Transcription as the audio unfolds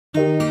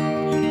Every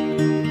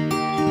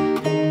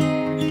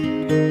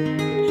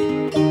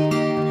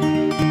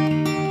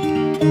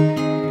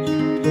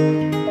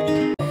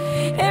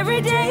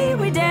day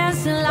we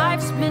dance and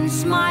life's been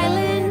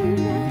smiling.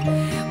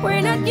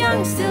 We're not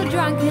young, still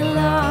drunk in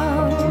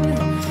love.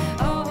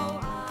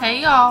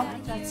 Hey y'all,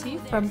 Betsy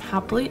from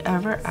Happily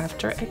Ever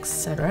After,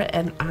 etc.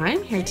 And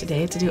I'm here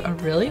today to do a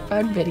really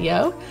fun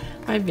video,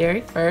 my very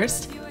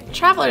first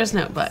traveler's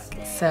notebook.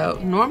 So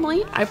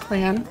normally I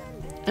plan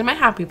in my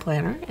Happy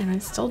Planner, and I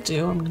still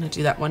do. I'm going to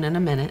do that one in a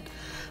minute.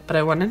 But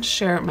I wanted to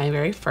share my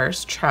very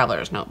first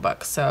traveler's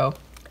notebook. So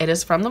it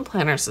is from the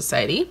Planner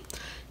Society.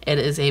 It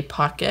is a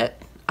pocket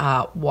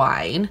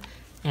wide,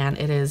 and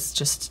it is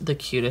just the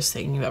cutest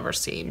thing you've ever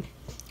seen.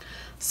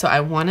 So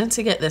I wanted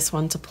to get this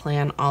one to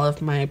plan all of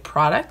my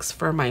products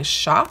for my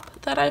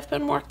shop that I've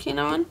been working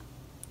on.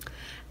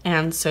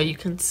 And so you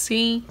can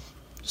see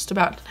just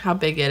about how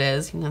big it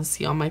is. You can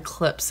see all my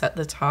clips at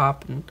the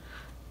top, and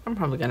I'm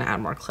probably going to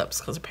add more clips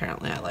because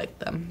apparently I like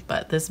them.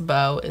 But this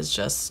bow is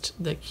just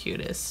the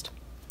cutest.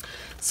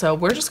 So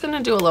we're just going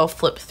to do a little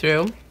flip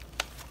through.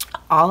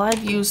 All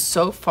I've used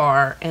so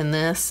far in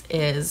this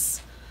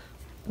is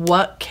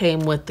what came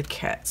with the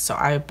kit. So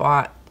I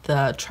bought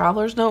the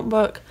traveler's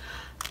notebook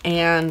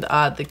and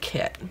the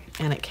kit.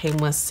 And it came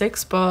with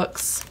 6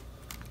 books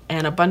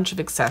and a bunch of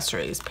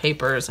accessories,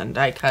 papers and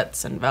die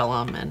cuts and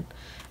vellum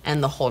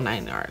and the whole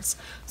 9 yards.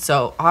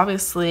 So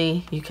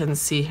obviously you can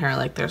see here,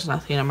 like, there's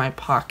nothing in my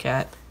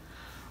pocket.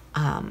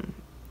 I'm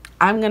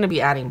going to be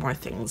adding more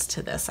things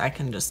to this, I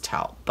can just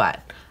tell. But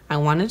I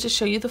wanted to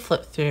show you the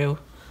flip through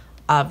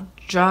of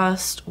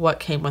just what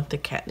came with the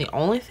kit. The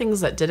only things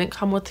that didn't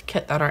come with the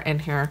kit that are in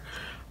here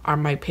are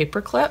my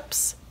paper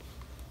clips,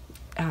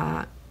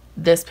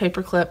 this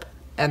paper clip,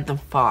 and the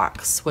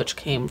fox, which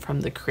came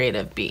from the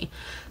Creative Bee.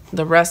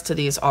 The rest of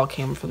these all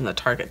came from the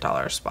Target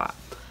Dollar Spot.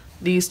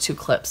 These 2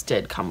 clips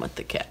did come with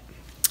the kit.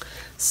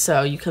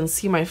 So you can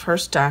see my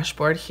first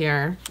dashboard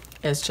here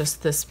is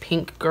just this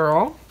pink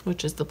girl,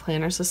 which is the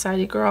Planner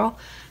Society girl,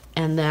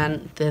 and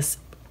then this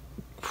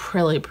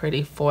really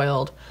pretty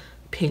foiled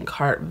pink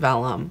heart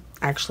vellum.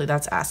 Actually,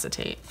 that's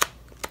acetate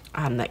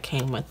that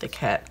came with the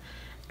kit.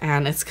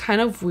 And it's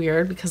kind of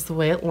weird because the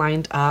way it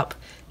lined up,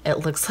 it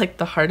looks like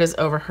the heart is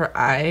over her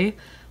eye,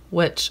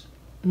 which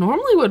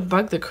normally would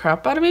bug the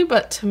crap out of me,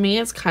 but to me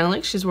it's kind of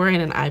like she's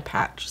wearing an eye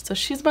patch. So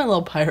she's my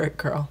little pirate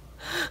girl.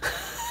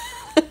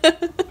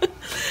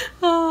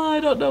 Oh, I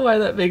don't know why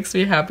that makes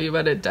me happy,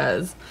 but it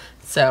does.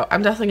 So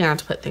I'm definitely gonna have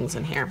to put things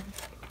in here.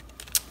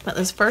 But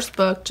this first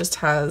book just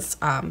has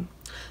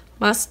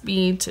must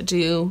be, to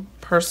do,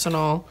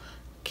 personal,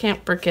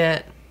 can't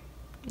forget,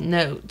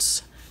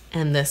 notes,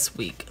 and this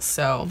week.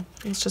 So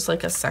it's just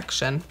like a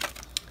section.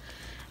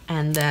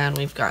 And then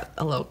we've got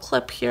a little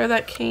clip here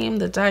that came,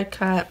 the die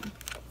cut.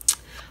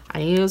 I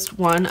used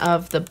one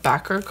of the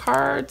backer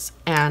cards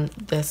and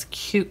this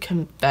cute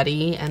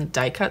confetti and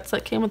die cuts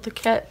that came with the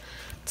kit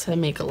to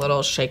make a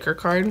little shaker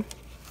card.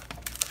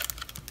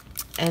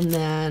 And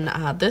then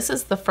this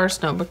is the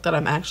first notebook that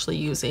I'm actually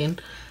using.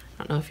 I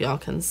don't know if y'all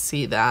can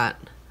see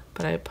that,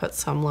 but I put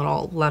some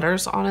little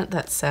letters on it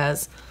that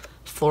says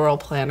Floral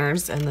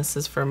Planners, and this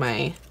is for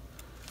my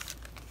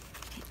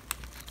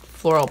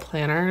floral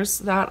planners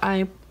that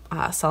I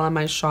sell in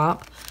my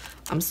shop.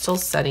 I'm still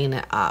setting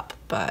it up,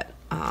 but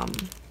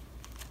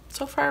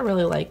so far I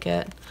really like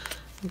it.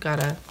 I've got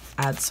to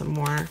add some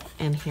more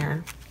in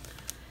here.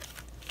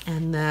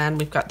 And then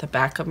we've got the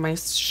back of my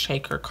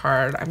shaker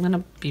card. I'm going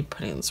to be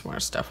putting some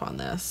more stuff on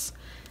this.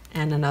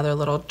 And another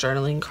little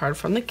journaling card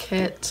from the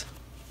kit.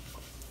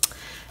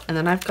 And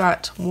then I've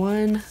got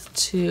 1,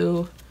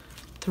 2,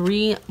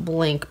 3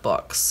 blank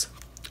books.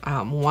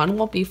 One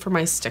will be for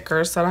my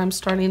stickers that I'm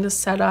starting to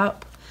set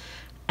up.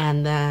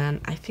 And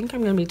then I think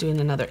I'm going to be doing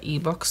another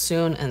ebook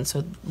soon, and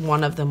so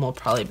one of them will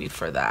probably be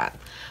for that.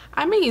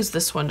 I may use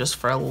this one just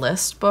for a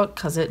list book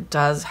because it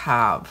does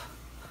have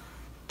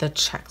the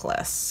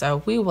checklist,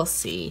 so we will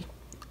see.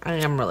 I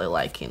am really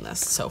liking this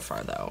so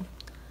far though.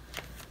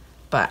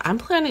 But I'm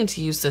planning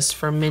to use this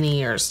for many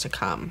years to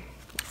come.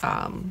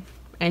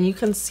 And you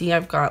can see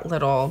I've got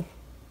the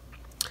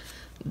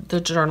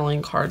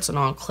journaling cards and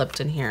all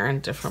clipped in here in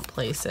different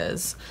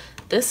places.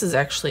 This is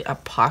actually a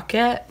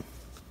pocket.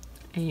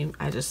 And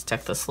I just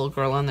stuck this little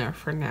girl in there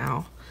for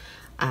now.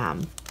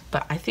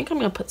 But I think I'm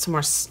going to put some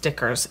more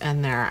stickers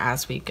in there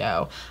as we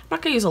go. I'm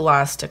not going to use a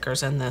lot of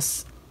stickers in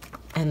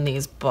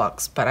these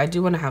books, but I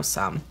do want to have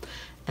some.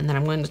 And then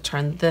I'm going to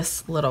turn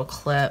this little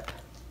clip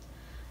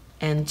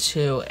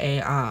into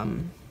a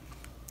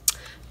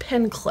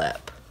pin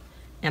clip.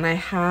 And I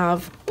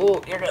have,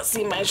 oh, you're going to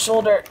see my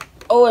shoulder.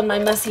 Oh, and my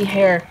messy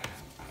hair.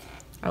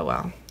 Oh,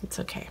 well, it's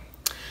okay.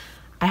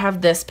 I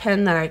have this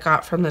pin that I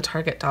got from the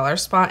Target Dollar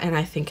Spot, and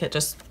I think it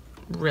just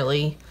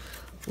really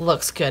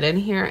looks good in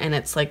here, and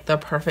it's like the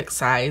perfect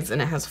size,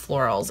 and it has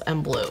florals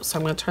and blue. So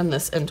I'm going to turn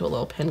this into a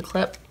little pin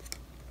clip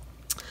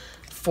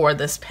for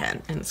this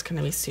pin, and it's going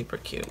to be super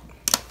cute.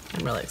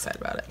 I'm really excited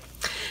about it.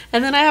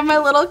 And then I have my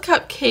little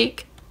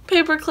cupcake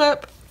paper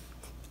clip.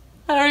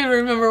 I don't even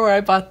remember where I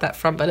bought that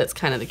from, but it's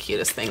kind of the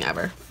cutest thing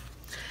ever.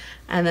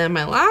 And then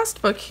my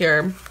last book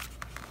here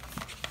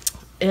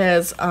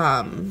is,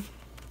 oh,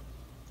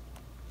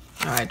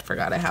 I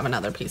forgot I have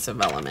another piece of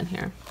vellum in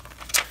here.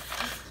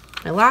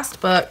 My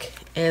last book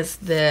is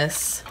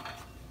this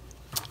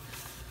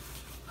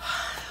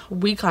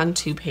week on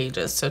 2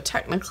 pages. So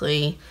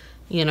technically,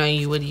 you know,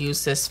 you would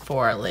use this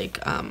for like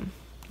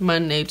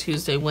Monday,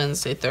 Tuesday,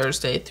 Wednesday,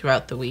 Thursday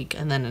throughout the week,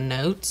 and then a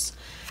notes.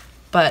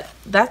 But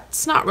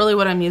that's not really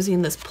what I'm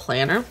using this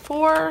planner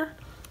for.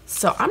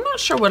 So I'm not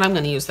sure what I'm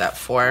going to use that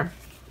for.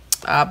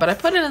 But I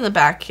put it in the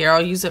back here.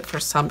 I'll use it for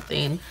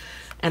something.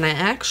 And I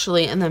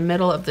actually, in the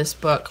middle of this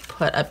book,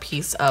 put a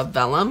piece of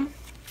vellum.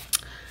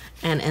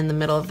 And in the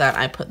middle of that,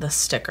 I put the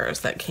stickers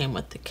that came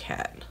with the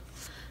kit.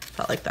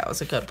 Felt like that was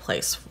a good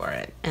place for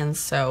it. And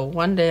so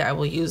one day I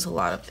will use a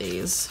lot of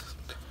these.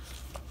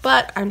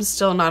 But I'm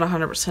still not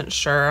 100%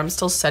 sure. I'm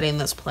still setting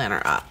this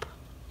planner up.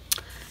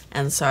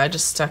 And so I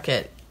just stuck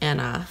it in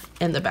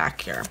the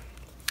back here.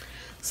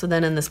 So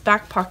then in this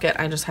back pocket,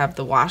 I just have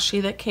the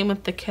washi that came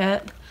with the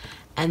kit,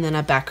 and then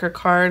a backer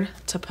card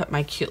to put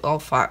my cute little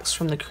fox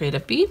from the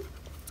Creative Bee,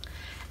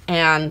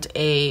 and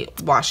a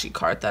washi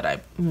card that I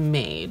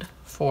made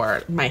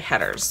for my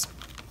headers.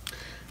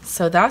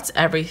 So that's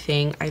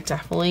everything. I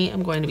definitely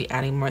am going to be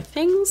adding more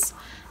things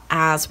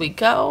as we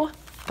go,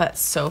 but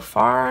so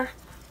far,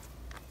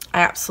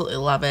 I absolutely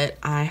love it.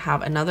 I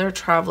have another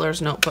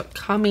traveler's notebook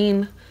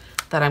coming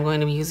that I'm going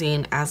to be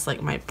using as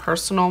like my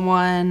personal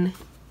one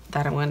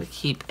that I'm going to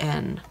keep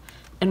in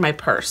my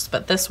purse,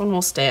 but this one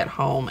will stay at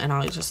home and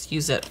I'll just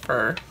use it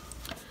for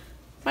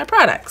my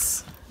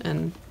products.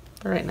 And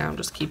for right now, I'm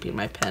just keeping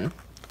my pen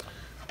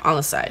on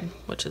the side,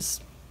 which is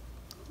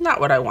not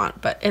what I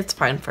want, but it's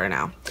fine for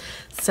now.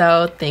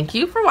 So thank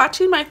you for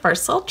watching my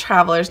first little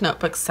traveler's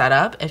notebook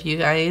setup. If you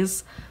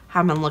guys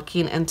have been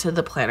looking into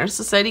the Planner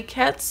Society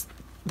kits,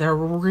 they're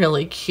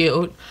really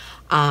cute.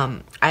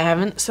 I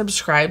haven't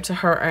subscribed to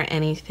her or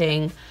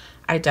anything.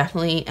 I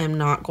definitely am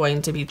not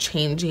going to be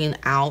changing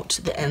out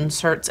the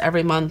inserts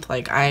every month.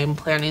 Like, I'm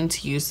planning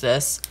to use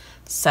this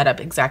setup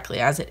exactly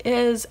as it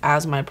is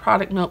as my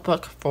product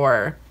notebook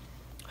for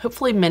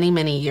hopefully many,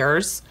 many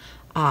years.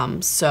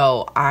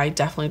 So I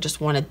definitely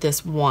just wanted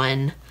this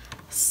one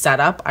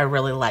setup. I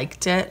really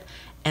liked it.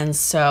 And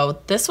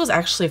so this was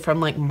actually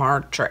from like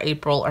March or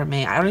April or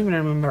May. I don't even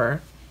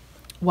remember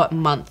what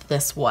month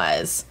this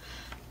was.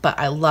 But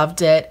I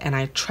loved it and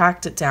I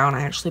tracked it down.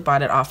 I actually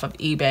bought it off of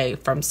eBay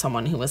from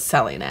someone who was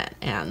selling it.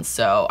 And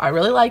so I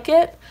really like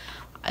it.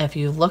 If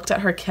you looked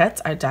at her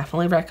kits, I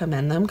definitely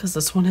recommend them because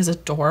this one is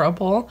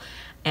adorable.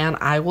 And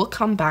I will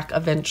come back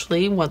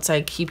eventually once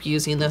I keep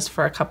using this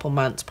for a couple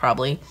months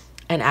probably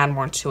and add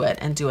more to it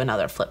and do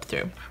another flip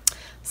through.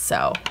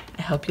 So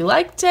I hope you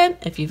liked it.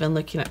 If you've been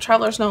looking at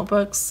traveler's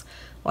notebooks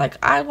like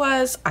I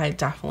was, I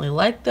definitely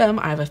like them.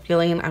 I have a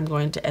feeling I'm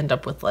going to end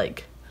up with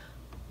like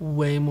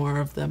way more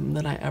of them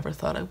than I ever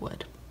thought I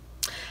would.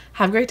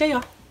 Have a great day,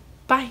 y'all.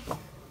 Bye.